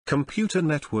Computer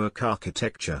network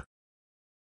architecture.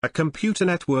 A computer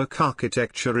network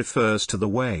architecture refers to the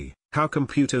way how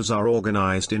computers are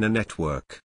organized in a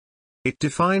network. It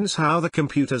defines how the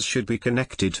computers should be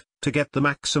connected to get the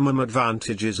maximum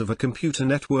advantages of a computer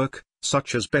network,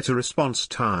 such as better response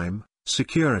time,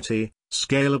 security,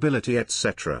 scalability,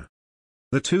 etc.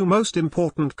 The two most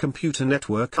important computer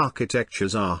network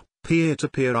architectures are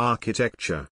peer-to-peer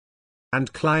architecture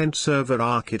and client-server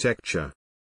architecture.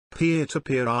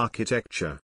 Peer-to-peer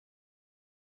architecture.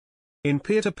 In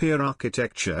peer-to-peer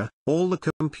architecture, all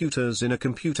the computers in a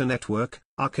computer network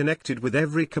are connected with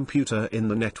every computer in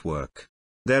the network.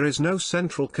 There is no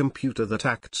central computer that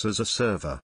acts as a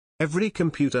server. Every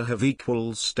computer have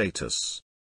equal status.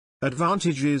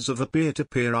 Advantages of a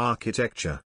peer-to-peer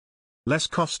architecture. Less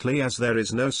costly as there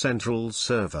is no central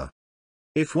server.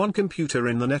 If one computer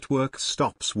in the network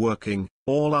stops working,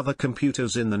 all other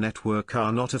computers in the network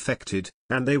are not affected,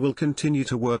 and they will continue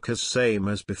to work as same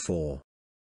as before.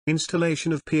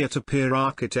 Installation of peer-to-peer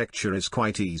architecture is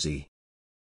quite easy.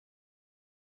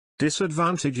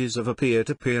 Disadvantages of a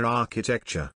peer-to-peer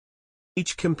architecture.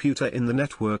 Each computer in the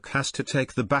network has to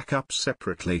take the backup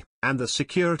separately, and the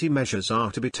security measures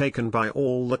are to be taken by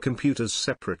all the computers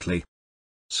separately.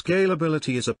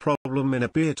 Scalability is a problem in a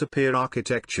peer-to-peer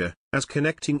architecture, as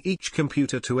connecting each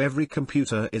computer to every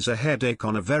computer is a headache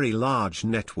on a very large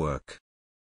network.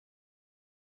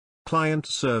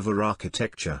 Client-server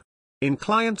architecture. In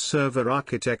client-server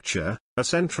architecture, a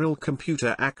central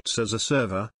computer acts as a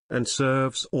server, and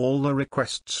serves all the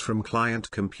requests from client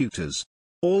computers.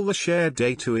 All the shared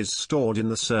data is stored in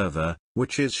the server,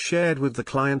 which is shared with the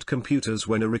client computers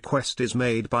when a request is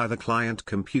made by the client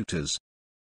computers.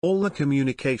 All the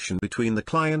communication between the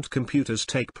client computers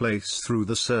take place through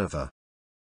the server.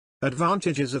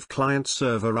 Advantages of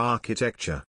client-server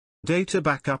architecture. Data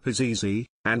backup is easy,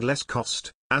 and less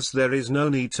cost, as there is no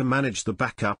need to manage the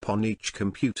backup on each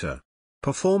computer.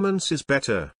 Performance is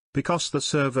better, because the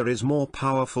server is more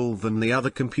powerful than the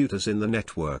other computers in the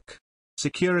network.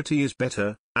 Security is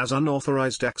better, as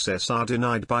unauthorized access are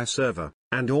denied by server,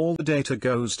 and all the data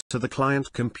goes to the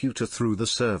client computer through the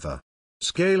server.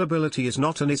 Scalability is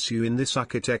not an issue in this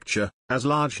architecture, as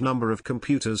large number of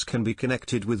computers can be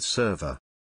connected with server.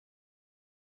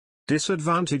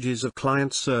 Disadvantages of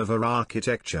client-server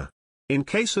architecture. In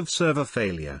case of server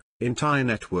failure, entire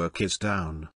network is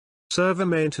down. Server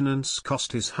maintenance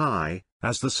cost is high,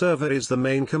 as the server is the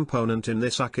main component in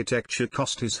this architecture.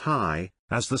 Cost is high,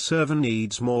 as the server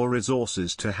needs more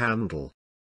resources to handle.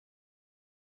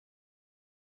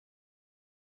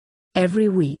 Every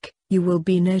week, you will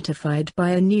be notified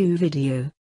by a new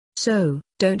video. So,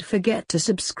 don't forget to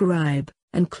subscribe,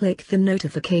 and click the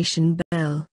notification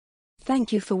bell.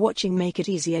 Thank you for watching Make It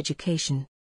Easy Education.